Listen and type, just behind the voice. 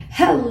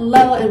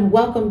Hello and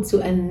welcome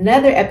to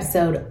another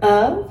episode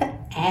of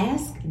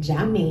Ask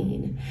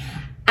Jameen.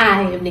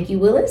 I am Nikki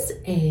Willis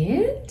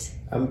and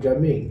I'm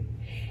Jameen.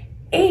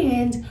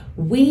 And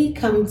we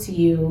come to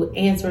you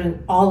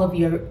answering all of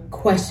your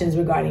questions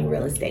regarding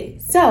real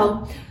estate.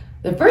 So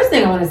the first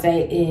thing I want to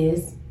say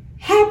is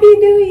Happy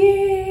New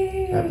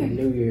Year! Happy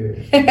New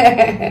Year.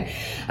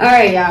 All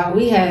right, y'all.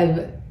 We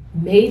have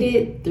made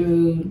it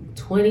through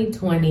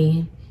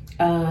 2020.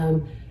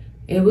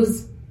 It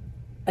was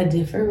a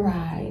different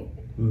ride,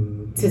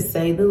 to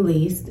say the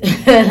least.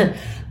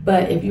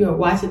 But if you are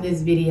watching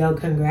this video,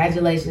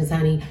 congratulations,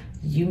 honey.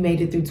 You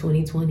made it through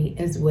 2020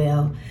 as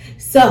well.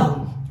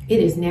 So it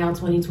is now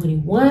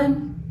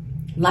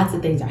 2021. Lots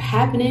of things are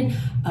happening.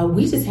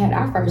 We just had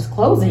our first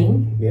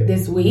closing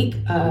this week.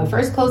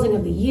 First closing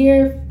of the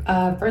year.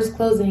 First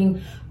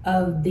closing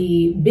of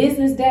the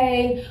business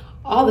day.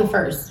 All the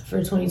firsts for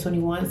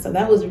 2021. So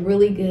that was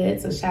really good.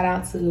 So shout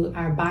out to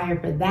our buyer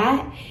for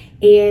that.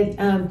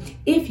 And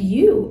if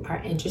you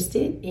are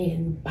interested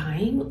in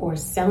buying or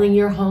selling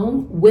your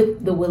home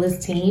with the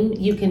Willis team,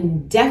 you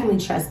can definitely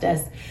trust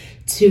us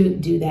to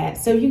do that.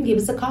 So you can give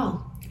us a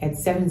call at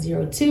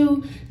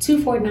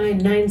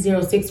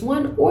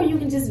 702-249-9061, or you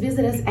can just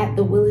visit us at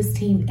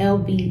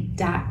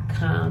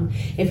thewillisteamlv.com.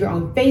 If you're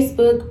on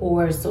Facebook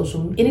or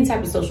any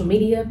type of social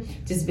media,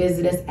 just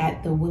visit us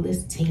at the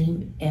Willis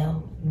Team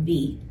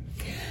LV.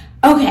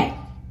 Okay,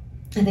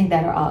 I think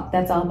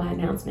that's all my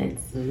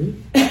announcements.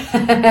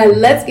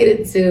 Let's get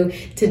into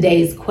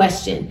today's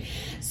question.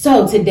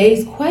 So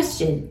today's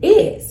question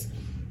is,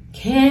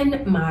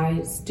 can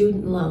my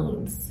student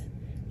loans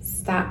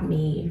stop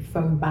me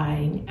from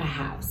buying a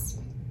house?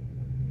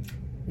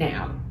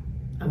 Now,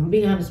 I'm gonna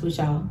be honest with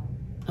y'all.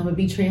 I'm gonna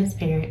be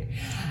transparent.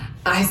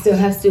 I still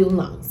have student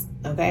loans,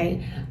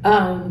 okay?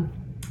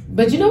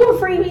 But you know what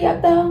freed me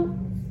up though?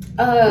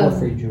 What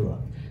freed you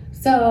up?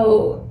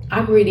 So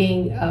I'm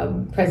reading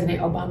President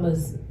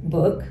Obama's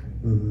book,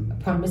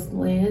 Promised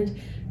Land,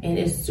 and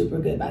it's super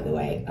good, by the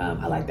way.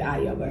 I like the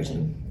audio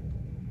version.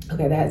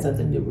 Okay, that has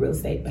something to do with real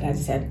estate, but I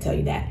just had to tell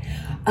you that.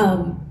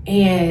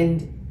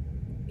 And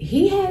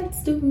he had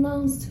student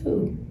loans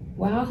too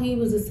while he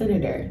was a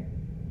senator.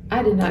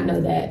 I did not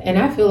know that. And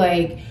I feel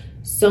like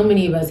so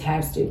many of us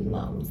have student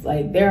loans.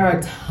 Like there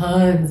are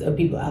tons of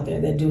people out there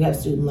that do have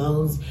student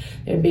loans.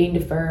 They're being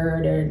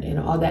deferred and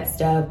all that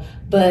stuff.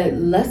 But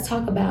let's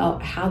talk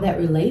about how that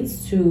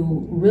relates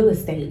to real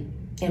estate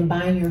and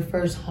buying your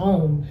first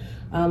home.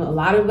 A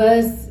lot of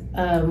us,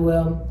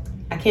 well,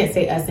 I can't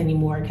say us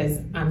anymore because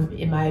I'm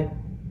in my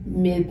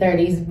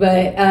mid-30s,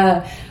 but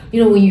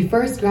when you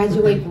first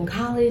graduate from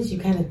college, you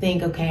kind of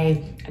think,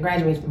 okay, I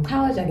graduated from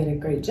college, I get a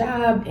great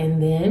job,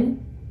 and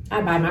then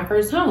I buy my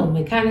first home.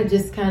 It kind of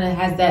has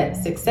that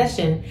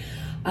succession,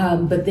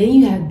 but then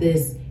you have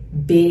this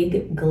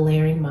big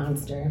glaring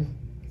monster,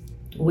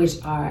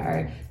 which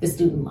are the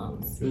student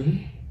loans.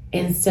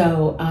 And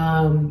so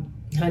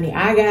honey,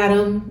 I got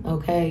them.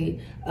 Okay,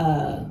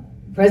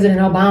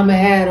 President Obama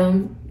had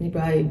them. He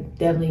probably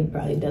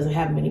doesn't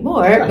have them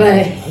anymore,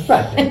 but he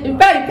probably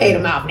paid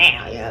them off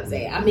now. You know what I'm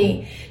saying? I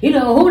mean,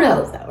 who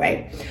knows though,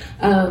 right?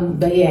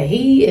 But yeah,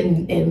 he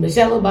and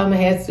Michelle Obama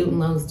had student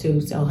loans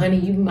too. So honey,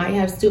 you might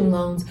have student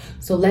loans.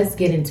 So let's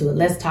get into it.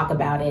 Let's talk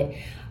about it.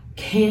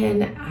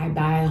 Can I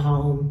buy a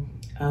home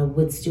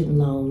with student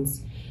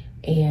loans?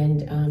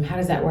 And how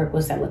does that work?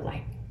 What's that look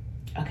like?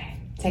 Okay,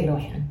 take it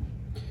away, hon.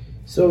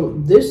 So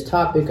this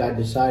topic, I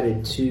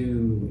decided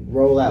to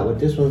roll out with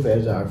this one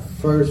as our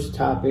first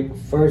topic,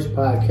 first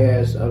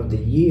podcast of the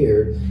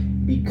year,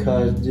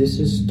 because this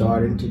is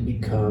starting to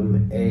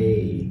become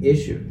a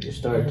issue. It's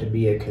starting to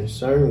be a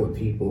concern with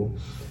people.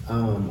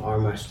 Are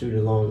my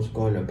student loans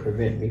going to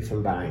prevent me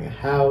from buying a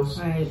house?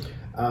 Right.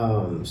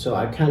 So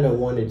I kind of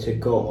wanted to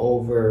go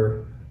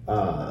over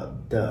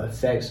the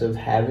effects of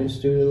having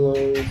student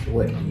loans,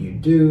 what do you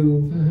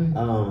do,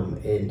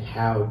 and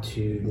how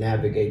to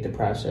navigate the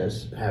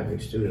process of having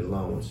student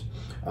loans.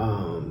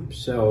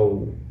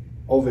 So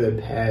over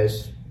the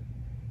past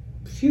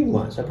few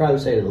months, I'd probably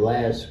say the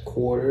last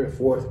quarter,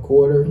 fourth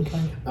quarter,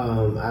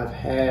 I've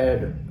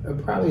had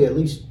probably at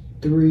least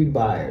 3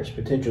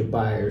 potential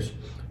buyers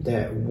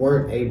that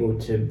weren't able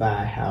to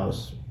buy a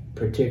house,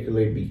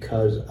 particularly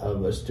because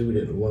of a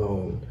student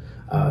loan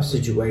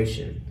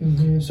situation.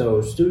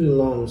 So student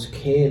loans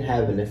can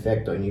have an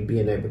effect on you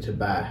being able to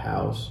buy a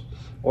house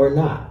or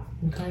not.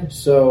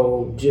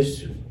 So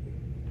just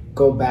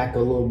go back a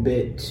little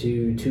bit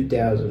to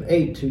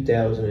 2008,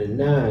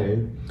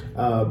 2009,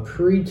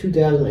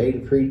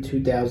 pre-2008,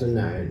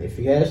 pre-2009. If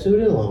you had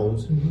student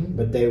loans,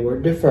 but they were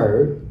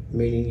deferred,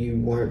 meaning you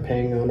weren't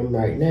paying on them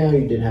right now,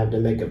 you didn't have to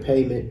make a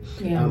payment.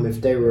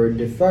 If they were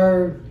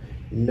deferred,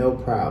 no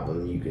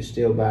problem. You could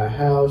still buy a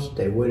house.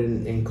 They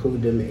wouldn't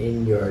include them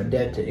in your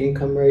debt to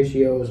income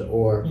ratios,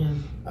 or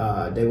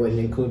they wouldn't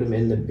include them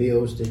in the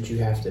bills that you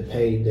have to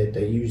pay that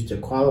they use to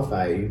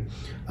qualify you.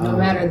 No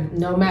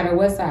matter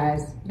what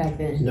size back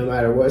then. No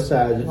matter what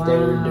size. If they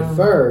were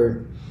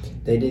deferred,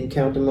 They didn't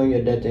count them on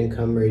your debt to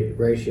income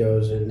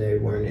ratios, and they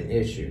weren't an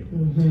issue.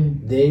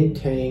 Then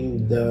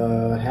came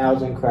the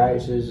housing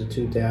crisis of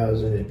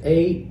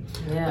 2008.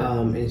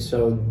 And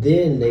so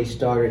then they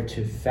started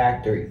to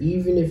factor,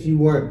 even if you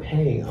weren't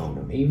paying on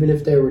them, even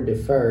if they were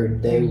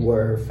deferred, they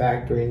were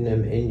factoring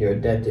them in your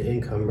debt to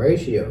income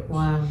ratios.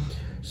 Wow.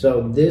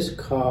 So this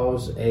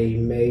caused a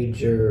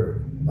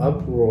major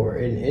uproar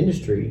in the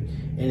industry,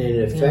 and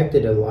it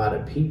affected a lot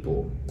of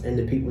people. And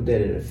the people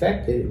that it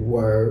affected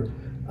were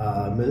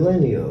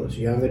millennials,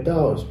 young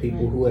adults,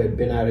 people who had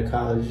been out of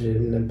college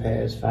in the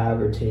past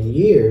 5 or 10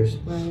 years.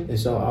 And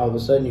so all of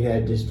a sudden you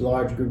had this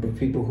large group of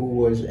people who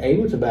was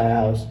able to buy a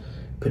house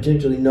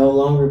potentially no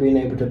longer being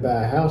able to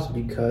buy a house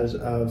because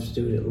of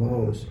student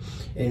loans.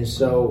 And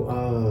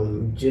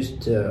so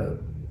just to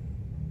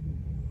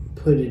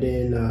put it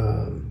in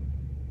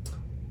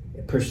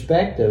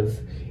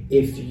perspective,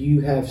 if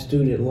you have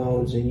student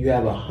loans and you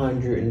have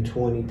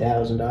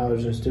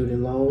 $120,000 in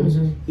student loans,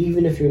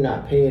 even if you're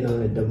not paying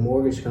on it, the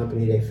mortgage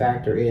company, they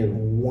factor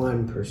in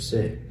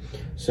 1%.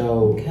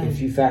 So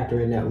if you factor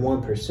in that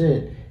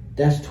 1%,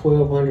 that's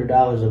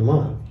 $1,200 a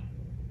month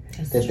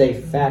that they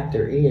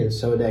factor in,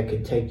 so that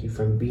could take you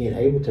from being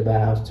able to buy a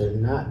house to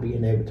not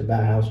being able to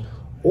buy a house.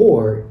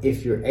 Or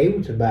if you're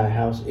able to buy a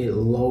house, it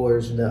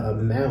lowers the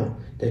amount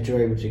that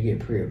you're able to get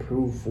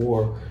pre-approved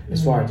for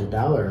as far as the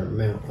dollar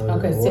amount on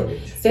the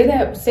mortgage. Say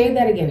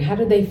that again. How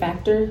do they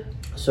factor?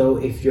 So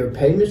if your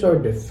payments are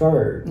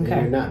deferred and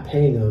you're not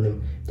paying on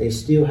them, they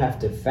still have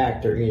to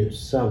factor in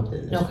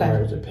something as far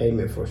as the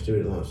payment for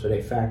student loans. So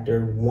they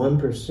factor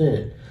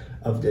 1%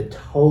 of the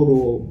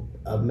total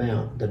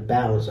amount, the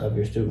balance of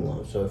your student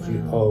loan. So if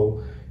you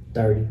owe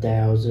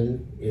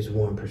 $30,000 is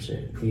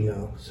 1%, you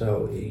know,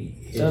 so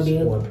it'll be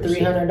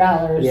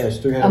 $300. Yes,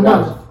 $300 a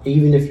month,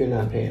 even if you're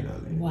not paying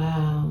on it.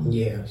 Wow.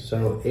 Yeah,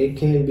 so it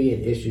can be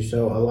an issue.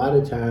 So a lot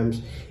of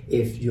times,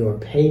 if your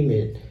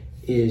payment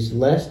is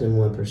less than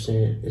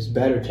 1%, it's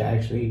better to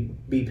actually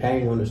be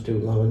paying on the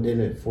student loan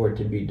than for it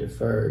to be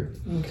deferred.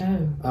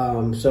 Okay.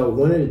 So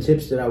one of the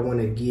tips that I want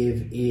to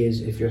give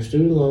is, if your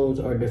student loans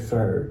are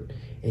deferred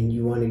and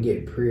you want to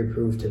get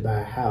pre-approved to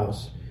buy a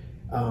house,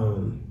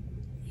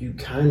 you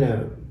kind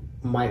of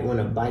might want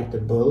to bite the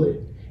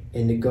bullet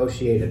and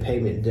negotiate a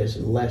payment that's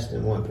less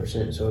than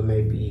 1%. So it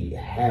may be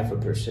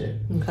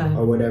 0.5%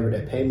 or whatever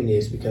that payment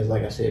is. Because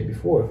like I said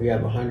before, if you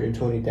have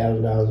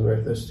 $120,000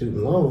 worth of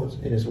student loans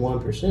and it's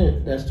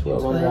 1%, that's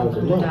 $1,200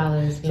 a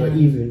month. So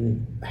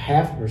even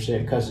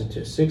 0.5% cuts it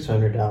to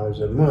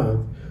 $600 a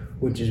month,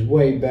 which is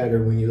way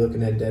better when you're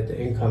looking at debt to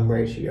income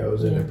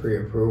ratios and a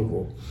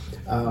pre-approval.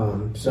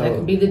 So that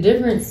could be the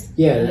difference.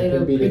 Yeah, that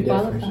could be the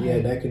difference. Yeah,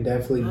 that could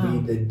definitely be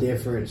the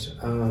difference.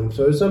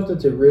 So it's something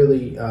to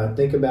really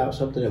think about,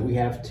 something that we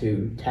have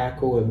to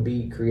tackle and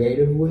be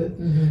creative with.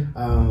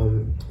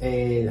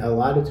 And a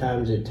lot of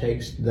times it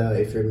takes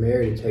if you're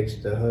married, it takes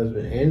the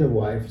husband and the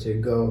wife to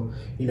go,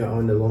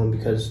 on the loan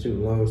because of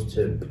student loans,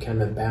 to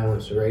kind of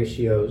balance the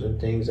ratios and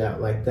things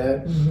out like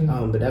that.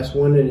 But that's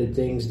one of the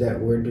things that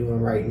we're doing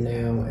right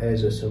now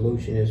as a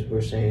solution, is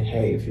we're saying,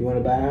 hey, if you want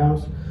to buy a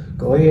house,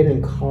 go ahead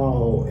and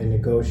call and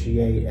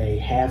negotiate a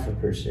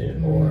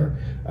 0.5% or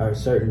a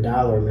certain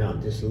dollar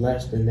amount that's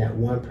less than that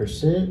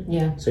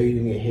 1%. So you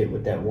can get hit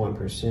with that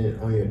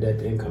 1% on your debt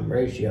to income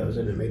ratios,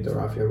 and it may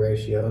throw off your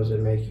ratios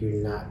and make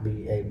you not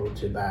be able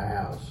to buy a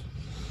house.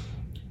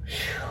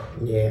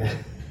 Yeah.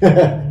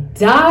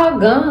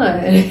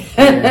 Doggone.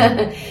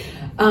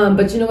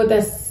 But you know what?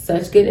 That's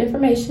such good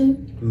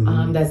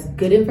information. That's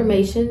good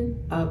information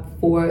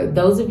for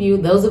those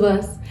of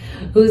us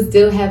who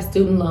still have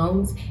student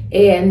loans.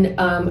 And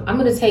I'm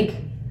going to take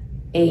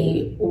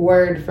a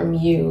word from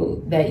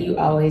you that you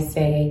always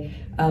say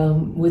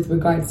with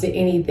regards to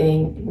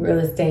anything real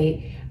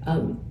estate.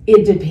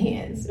 It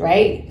depends,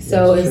 right?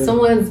 So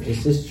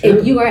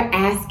if you are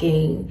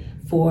asking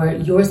for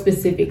your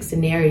specific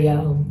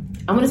scenario,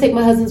 I'm going to take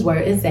my husband's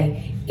word and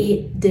say,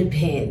 it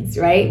depends,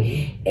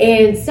 right?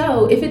 And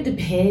so if it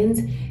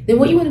depends, then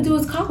what you want to do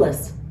is call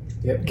us.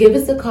 Give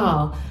us a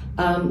call.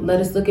 Let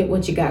us look at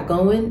what you got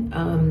going.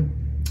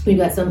 We've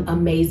got some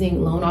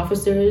amazing loan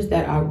officers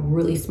that are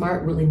really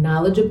smart, really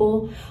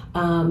knowledgeable,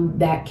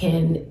 that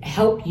can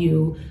help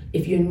you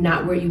if you're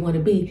not where you want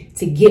to be,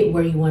 to get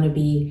where you want to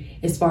be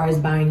as far as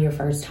buying your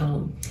first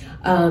home.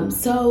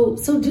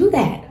 So do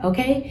that,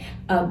 okay?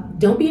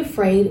 Don't be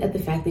afraid at the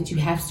fact that you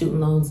have student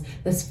loans.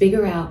 Let's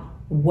figure out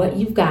what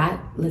you've got.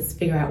 Let's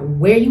figure out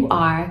where you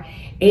are.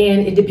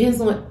 And it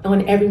depends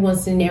on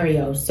everyone's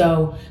scenario.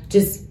 So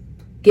just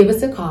give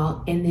us a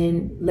call, and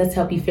then let's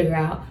help you figure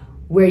out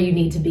where you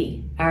need to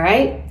be. All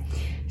right.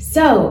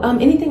 So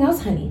anything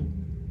else, honey?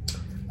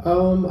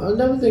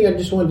 Another thing I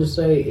just wanted to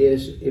say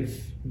is,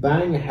 if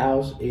buying a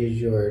house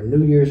is your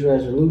New Year's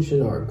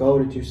resolution or a goal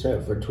that you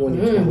set for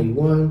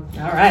 2021.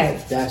 All right.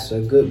 That's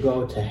a good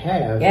goal to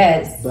have.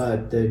 Yes.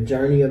 But the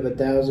journey of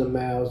 1,000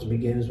 miles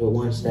begins with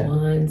one step.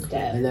 One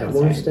step. And that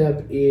one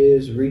step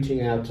is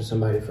reaching out to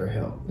somebody for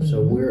help.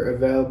 So we're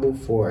available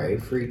for a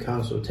free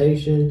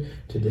consultation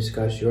to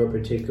discuss your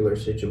particular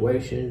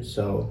situation.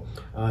 So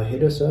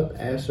hit us up,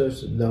 ask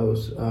us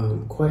those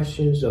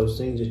questions, those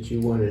things that you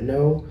want to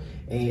know,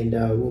 and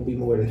we'll be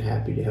more than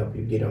happy to help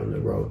you get on the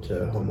road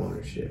to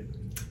homeownership.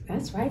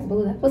 That's right,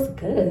 Boo. That was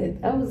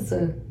good. That was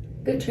a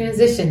good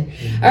transition.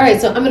 All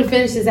right, so I'm going to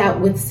finish this out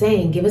with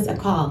saying, give us a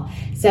call,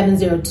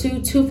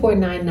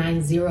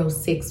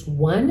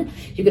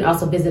 702-249-9061. You can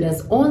also visit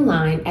us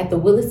online at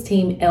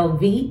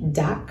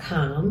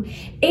thewillisteamlv.com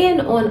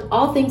and on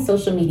all things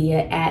social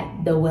media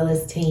at The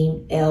Willis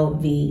Team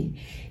LV.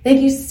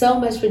 Thank you so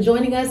much for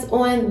joining us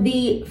on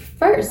the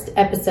first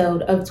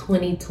episode of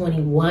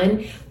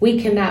 2021.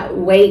 We cannot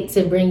wait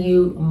to bring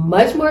you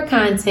much more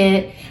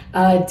content,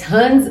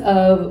 tons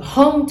of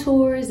home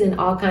tours and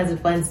all kinds of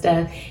fun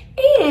stuff.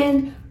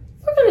 And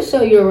we're going to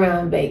show you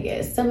around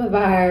Vegas, some of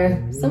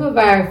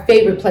our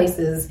favorite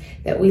places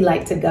that we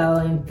like to go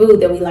and food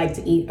that we like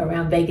to eat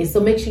around Vegas. So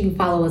make sure you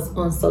follow us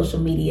on social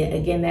media.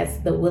 Again, that's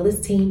The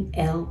Willis Team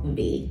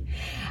LV.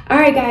 All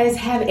right, guys,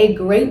 have a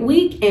great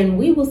week, and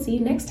we will see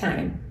you next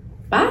time.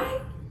 Bye.